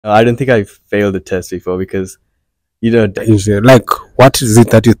I don't think I failed the test before because, Engineer, like, what is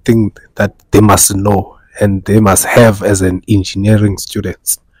it that you think that they must know and they must have as an engineering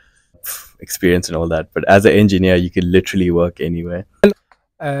student? experience and all that. But as an engineer, you can literally work anywhere.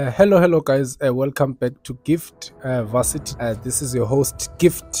 Hello guys, welcome back to Gift Varsity. This is your host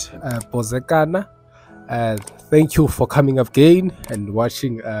Gift Bozekana. Thank you for coming up again and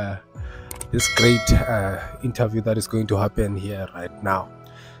watching this great interview that is going to happen here right now.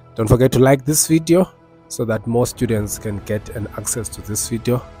 Don't forget to like this video so that more students can get an access to this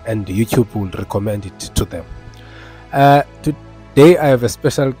video and YouTube will recommend it to them. Today I have a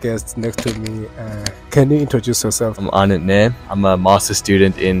special guest next to me. Can you introduce yourself? I'm Anand Nair. I'm a master's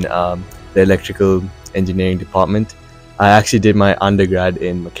student in the Electrical Engineering department. I actually did my undergrad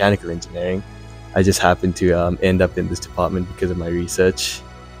in Mechanical Engineering. I just happened to end up in this department because of my research.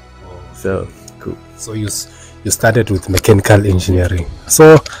 So, cool. So you started with Mechanical Engineering.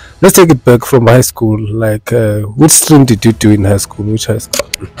 So let's take it back from high school. Like, which stream did you do in high school? Which high school?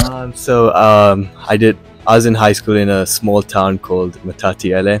 I was in high school in a small town called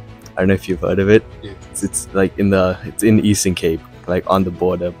Matatiele. I don't know if you've heard of it. Yeah. It's like it's in Eastern Cape, like on the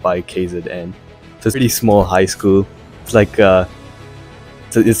border by KZN. So it's a pretty small high school. It's like so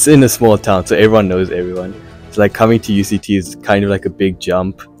it's in a small town, so everyone knows everyone. So like coming to UCT is kind of like a big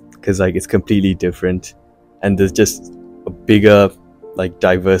jump because like it's completely different, and there's just a bigger like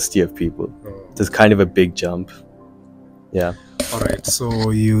diversity of people. So it's kind of a big jump. Yeah. All right. So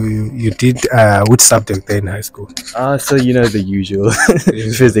you did which subject there in high school? So the usual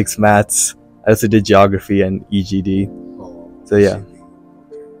physics, maths. I also did geography and EGD. So yeah,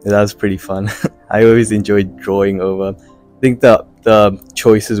 that was pretty fun. I always enjoyed drawing over. I think the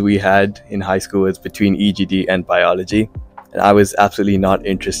choices we had in high school was between EGD and biology, and I was absolutely not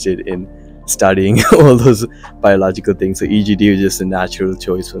interested in studying all those biological things. So EGD was just a natural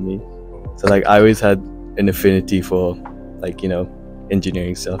choice for me. So like I always had an affinity for like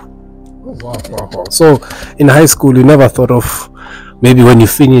engineering stuff. Oh, wow. So in high school you never thought of maybe when you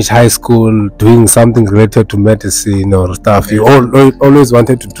finish high school doing something related to medicine or stuff? You always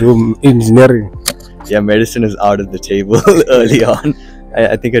wanted to do engineering? Yeah, medicine is out of the table early on.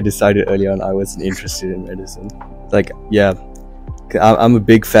 I think I decided early on I wasn't interested in medicine. Like, yeah, I'm a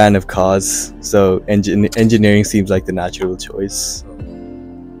big fan of cars, so engineering seems like the natural choice.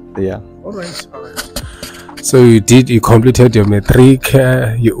 So, yeah. All right. So you completed your matric.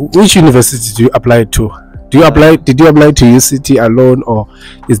 Which university did you apply to? Did you apply to UCT alone, or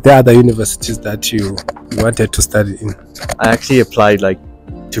is there other universities that you wanted to study in? I actually applied like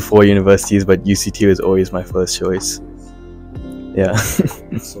to 4 universities, but UCT was always my first choice. Yeah.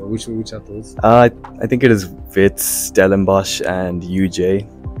 So which are those? I think it is WITS, Stellenbosch, and UJ.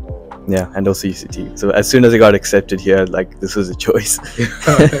 Yeah, and also UCT. So as soon as I got accepted here, like this was a choice.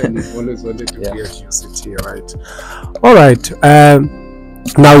 And you always wanted to be at UCT, right? All right.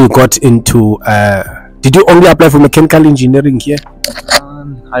 Now you got into. Did you only apply for mechanical engineering here?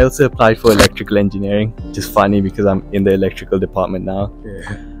 I also applied for electrical engineering, which is funny because I'm in the electrical department now.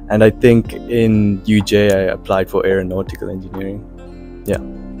 Yeah. And I think in UJ I applied for aeronautical engineering. Yeah.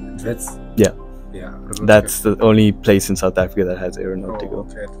 That's the only place in South Africa that has aeronautical.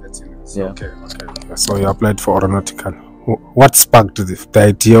 Okay. So you applied for aeronautical. What sparked the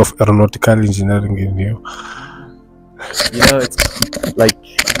idea of aeronautical engineering in you? It's like,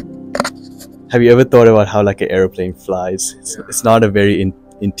 have you ever thought about how like an airplane flies? It's not a very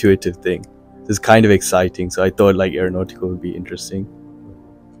intuitive thing. It's kind of exciting, so I thought like aeronautical would be interesting.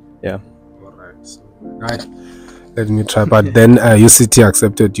 Yeah. All right. So, let me try. But then UCT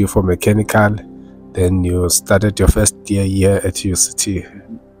accepted you for mechanical. Then you started your first year here at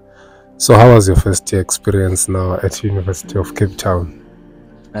UCT. So how was your first year experience now at University of Cape Town?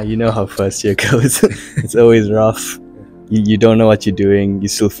 You know how first year goes. It's always rough. You don't know what you're doing. You're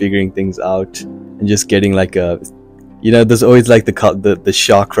still figuring things out, and just getting like there's always like the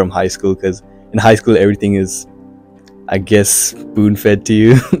shock from high school, because in high school everything is, I guess, spoon fed to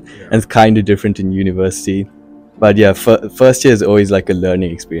you. And it's kind of different in university. But yeah, first year is always like a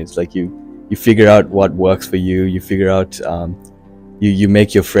learning experience. Like you figure out what works for you. You figure out you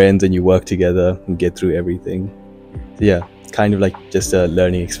make your friends and you work together and get through everything. So yeah, it's kind of like just a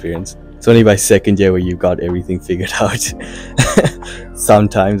learning experience. It's only by second year where you've got everything figured out.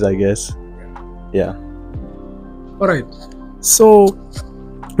 Sometimes, I guess. Yeah. All right. So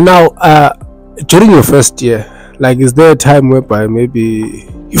now, during your first year, like, is there a time whereby maybe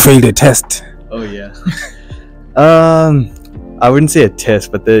you failed a test? Oh yeah. I wouldn't say a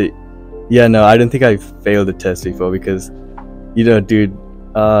test, but no, I don't think I failed a test before because, dude,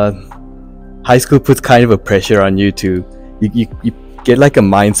 high school puts kind of a pressure on you to, get like a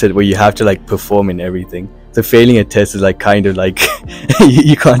mindset where you have to like perform in everything. So failing a test is like kind of like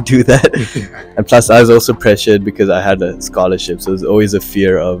you can't do that. And plus I was also pressured because I had a scholarship, so there's always a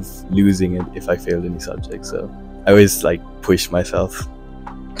fear of losing it if I failed any subject. So I always like push myself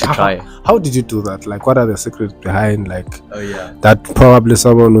to try. How did you do that? Like, what are the secrets behind, like, that probably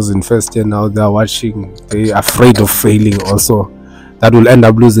someone who's in first year now, they're watching, they're afraid of failing also, that will end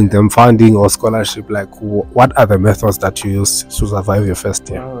up losing them funding or scholarship? Like, what are the methods that you use to survive your first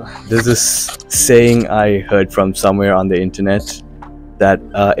year? There's this saying I heard from somewhere on the internet that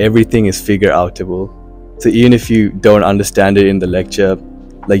everything is figure outable. So even if you don't understand it in the lecture,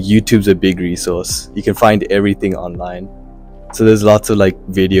 like YouTube's a big resource. You can find everything online. So there's lots of like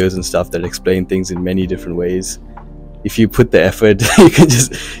videos and stuff that explain things in many different ways. If you put the effort,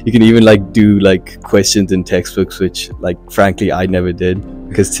 you can even like do like questions in textbooks, which like frankly I never did,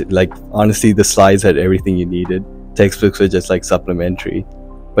 because like honestly the slides had everything you needed. Textbooks were just like supplementary.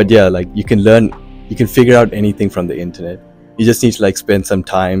 But yeah, like you can figure out anything from the internet. You just need to like spend some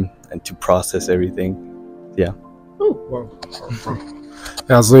time and to process everything. Yeah. Oh wow.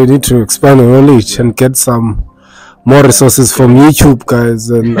 Yeah, so you need to expand your knowledge and get some more resources from YouTube,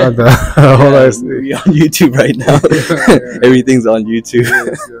 guys, and other. We're on YouTube right now. Everything's on YouTube.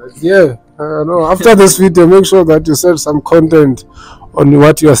 Yeah. No. After this video, make sure that you set some content on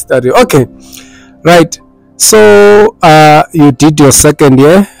what you are studying. Okay. Right. So you did your second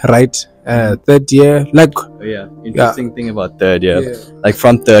year, right? Third year, like. Interesting thing about third year, like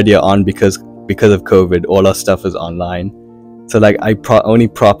from third year on, because of COVID, all our stuff is online. So like I only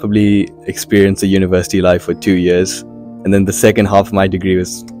properly experienced the university life for 2 years, and then the second half of my degree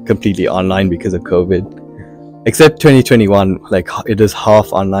was completely online because of COVID. Except 2021, like it is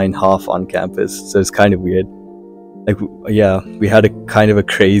half online, half on campus. So it's kind of weird. Like we had a kind of a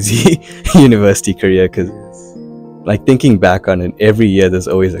crazy university career, because like thinking back on it, every year there's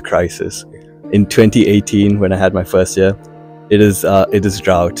always a crisis. In 2018, when I had my first year, it is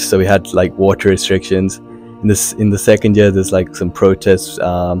drought, so we had like water restrictions. In the second year, there's like some protests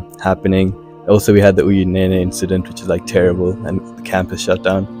happening. Also, we had the Uyunene incident, which is like terrible, and the campus shut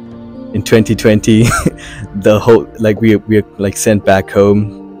down. In 2020, the whole like we were like sent back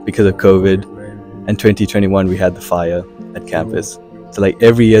home because of COVID. And 2021, we had the fire at campus. So like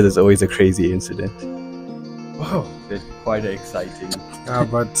every year, there's always a crazy incident. Wow, it's quite exciting.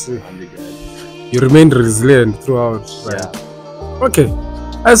 But you remained resilient throughout. Right? Yeah. Okay.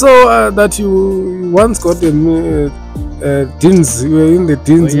 I saw that you once got a deans. You were in the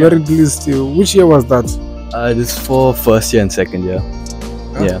deans merit list. Which year was that? This is for first year and second year.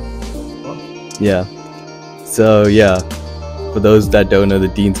 Yeah. So yeah, for those that don't know, the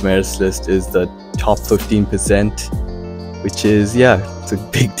dean's merit list is the top 15%, which is it's a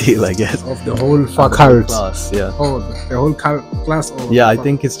big deal, I guess. Of the whole faculty class, yeah. Oh, the whole class. Yeah, I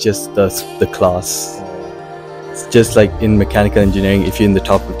think it's just the class. It's just like in mechanical engineering, if you're in the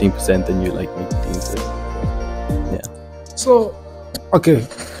top 15%, then you like make the dean's list. Yeah. So, okay,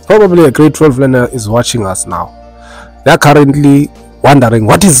 probably a grade 12 learner is watching us now. They're currently wondering,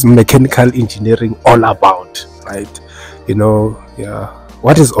 what is mechanical engineering all about, right?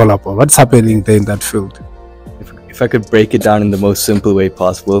 What is all about? What's happening there in that field? If I could break it down in the most simple way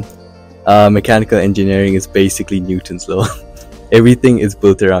possible, mechanical engineering is basically Newton's law. Everything is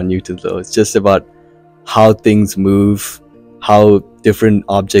built around Newton's law. It's just about how things move, how different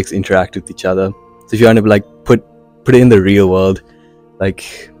objects interact with each other. So if you want to like put it in the real world,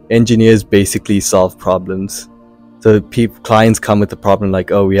 like engineers basically solve problems. So clients come with a problem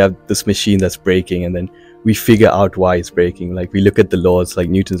like, oh, we have this machine that's breaking, and then we figure out why it's breaking. Like we look at the laws, like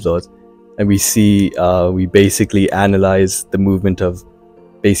Newton's laws, and we see, we basically analyze the movement of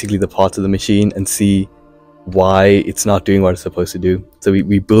basically the parts of the machine and see why it's not doing what it's supposed to do. So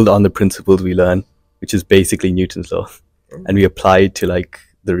we build on the principles we learn, which is basically Newton's law, and we apply it to like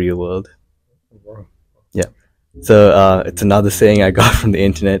the real world. Yeah. So it's another saying I got from the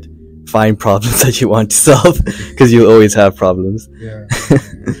internet: find problems that you want to solve, because you'll always have problems.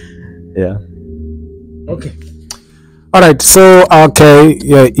 Yeah. Okay. All right. So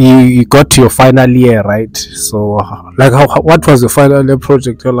you got to your final year, right? So like, what was your final year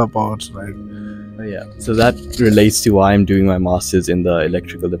project all about? Like, so that relates to why I'm doing my master's in the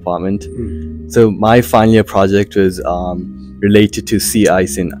electrical department. So my final year project was related to sea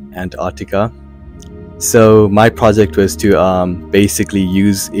ice in Antarctica. So my project was to basically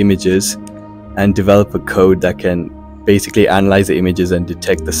use images and develop a code that can basically analyze the images and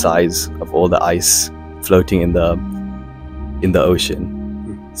detect the size of all the ice floating in the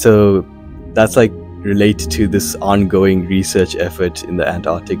ocean. So that's like related to this ongoing research effort in the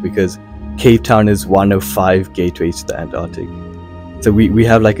Antarctic, because Cape Town is one of 5 gateways to the Antarctic. So we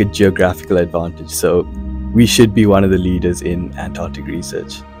have like a geographical advantage. So we should be one of the leaders in Antarctic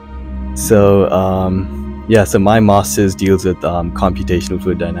research. So so my master's deals with computational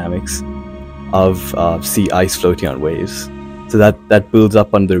fluid dynamics of sea ice floating on waves. So that builds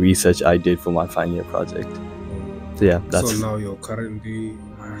up on the research I did for my final year project. So yeah, that's. So now you're currently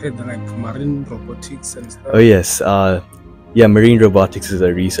like marine robotics and stuff. Oh yes, marine robotics is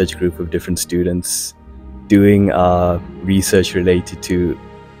a research group of different students doing research related to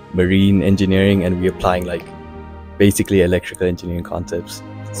marine engineering, and we're applying like basically electrical engineering concepts.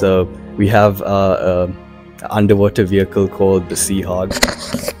 So we have an underwater vehicle called the Sea Hog,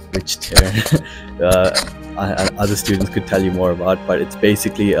 which other students could tell you more about, but it's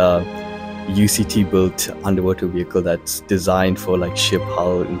basically a UCT built underwater vehicle that's designed for like ship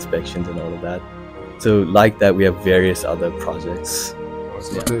hull inspections and all of that. So like that, we have various other projects.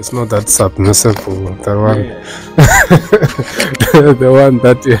 It's not that submersible, the one. The one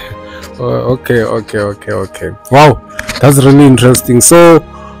that okay. Wow, that's really interesting. So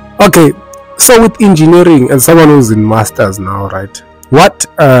with engineering, and someone who's in masters now, right, what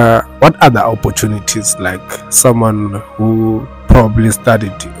other opportunities, like someone who probably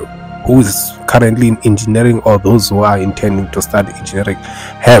studied, who is currently in engineering, or those who are intending to study engineering,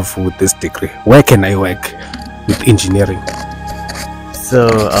 have with this degree? Where can I work with engineering? So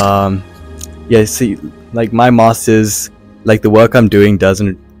see, like my master's, like the work I'm doing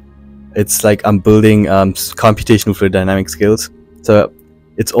it's like I'm building computational fluid dynamics skills. So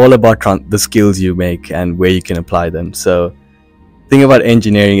it's all about the skills you make and where you can apply them. So thing about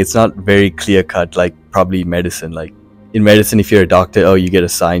engineering, it's not very clear cut like probably medicine. Like in medicine, if you're a doctor, you get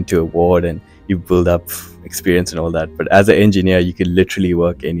assigned to a ward and you build up experience and all that. But as an engineer, you can literally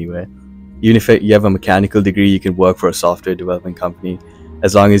work anywhere. Even if you have a mechanical degree, you can work for a software development company,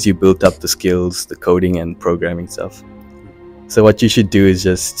 as long as you built up the skills, the coding and programming stuff. So what you should do is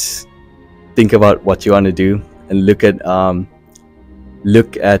just think about what you want to do and look at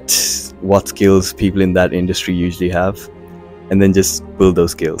what skills people in that industry usually have, and then just build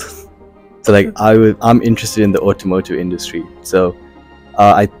those skills. So like I'm interested in the automotive industry. So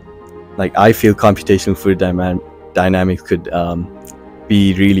I feel computational fluid dynamics could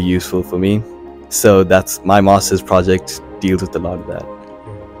be really useful for me. So that's my master's project deals with a lot of that.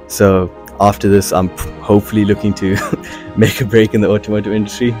 So after this, I'm hopefully looking to make a break in the automotive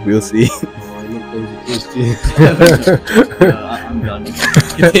industry. We'll see. I'm done with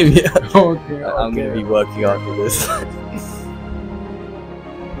academia. I'm going to be working after this.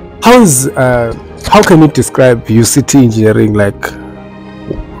 How can you describe UCT engineering? Like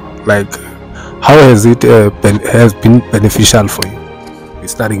how has it been beneficial for you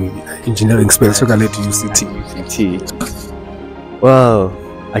studying engineering, specifically at UCT? Well,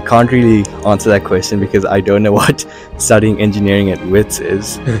 I can't really answer that question because I don't know what studying engineering at WITS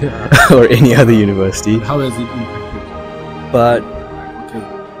is or any other university. How has it impacted? But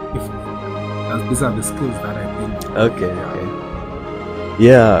these are the skills that I think. Okay.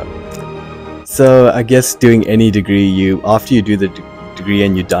 Yeah. So I guess doing any degree, after you do the degree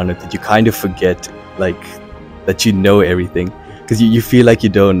and you're done with it, you kind of forget like that you know everything, because you feel like you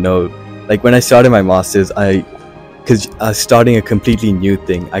don't know. Like when I started my master's, because I was starting a completely new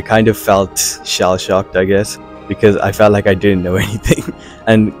thing, I kind of felt shell-shocked, I guess, because I felt like I didn't know anything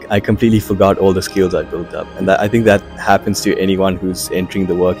and I completely forgot all the skills I built up. And I think that happens to anyone who's entering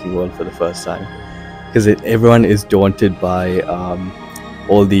the working world for the first time, because everyone is daunted by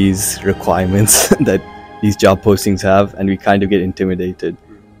all these requirements that these job postings have, and we kind of get intimidated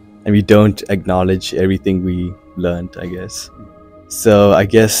and we don't acknowledge everything we learned, I guess. So I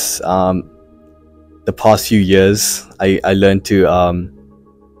guess the past few years, I learned to,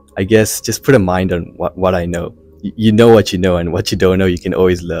 I guess, just put a mind on what I know. You know what you know, and what you don't know, you can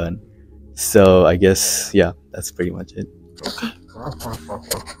always learn. So I guess, yeah, that's pretty much it.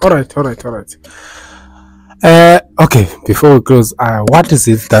 All right. Okay, before we close, what is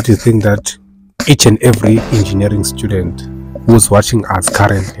it that you think that each and every engineering student who's watching us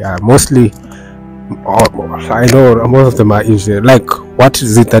currently, mostly, I know most of them are engineers, like what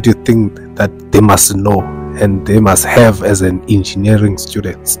is it that you think that they must know and they must have as an engineering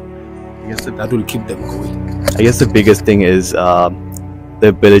student? I guess that will keep them going. I guess the biggest thing is the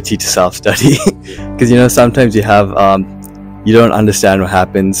ability to self-study, because sometimes you have you don't understand what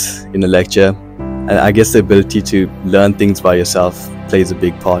happens in a lecture, and I guess the ability to learn things by yourself plays a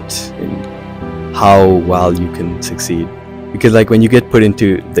big part in how well you can succeed. Because like when you get put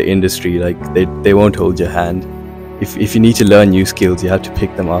into the industry, like they won't hold your hand. If you need to learn new skills, you have to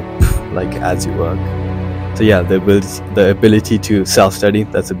pick them up like as you work. So yeah, the ability to self-study,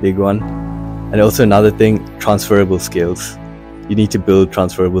 that's a big one. And also another thing, transferable skills. you need to build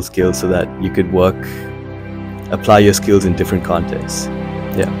transferable skills so that you could apply your skills in different contexts.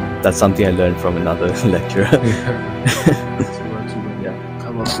 Yeah, that's something I learned from another lecturer.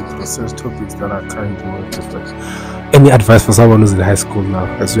 Come up with research topics that are kind of more different. Any advice for someone who's in high school now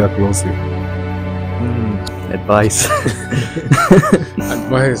as we are closing? Advice.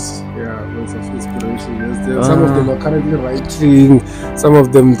 Advice, yeah, words of inspiration. Some of them are currently writing, some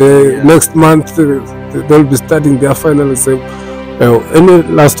of them next month they'll be studying their final exam. Any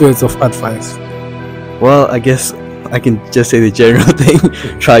last words of advice? Well, I guess I can just say the general thing.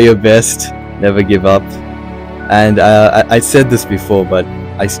 Try your best, never give up. And I said this before, but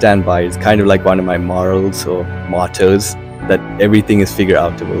I stand by it. It's kind of like one of my morals or mottos, that everything is figure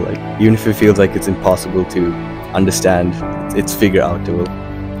outable. Like, even if it feels like it's impossible to understand, it's figure outable.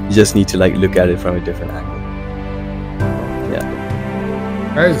 You just need to look at it from a different angle. Yeah.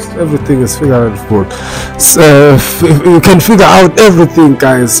 Guys, everything is figure outable. So you can figure out everything,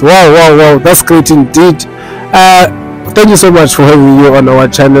 guys. Wow, that's great indeed. Thank you so much for having you on our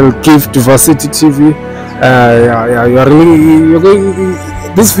channel, Gift Varsity TV.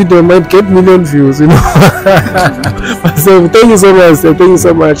 This video might get million views, you know. So thank you so much. Thank you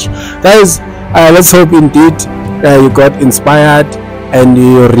so much, guys. Let's hope indeed you got inspired and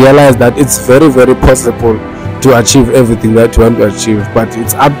you realize that it's very, very possible to achieve everything that you want to achieve, but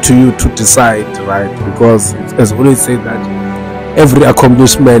it's up to you to decide, right? Because as always said, that every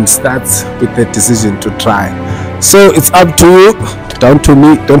accomplishment starts with the decision to try. So it's up to you, down to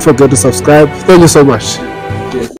me. Don't forget to subscribe. Thank you so much.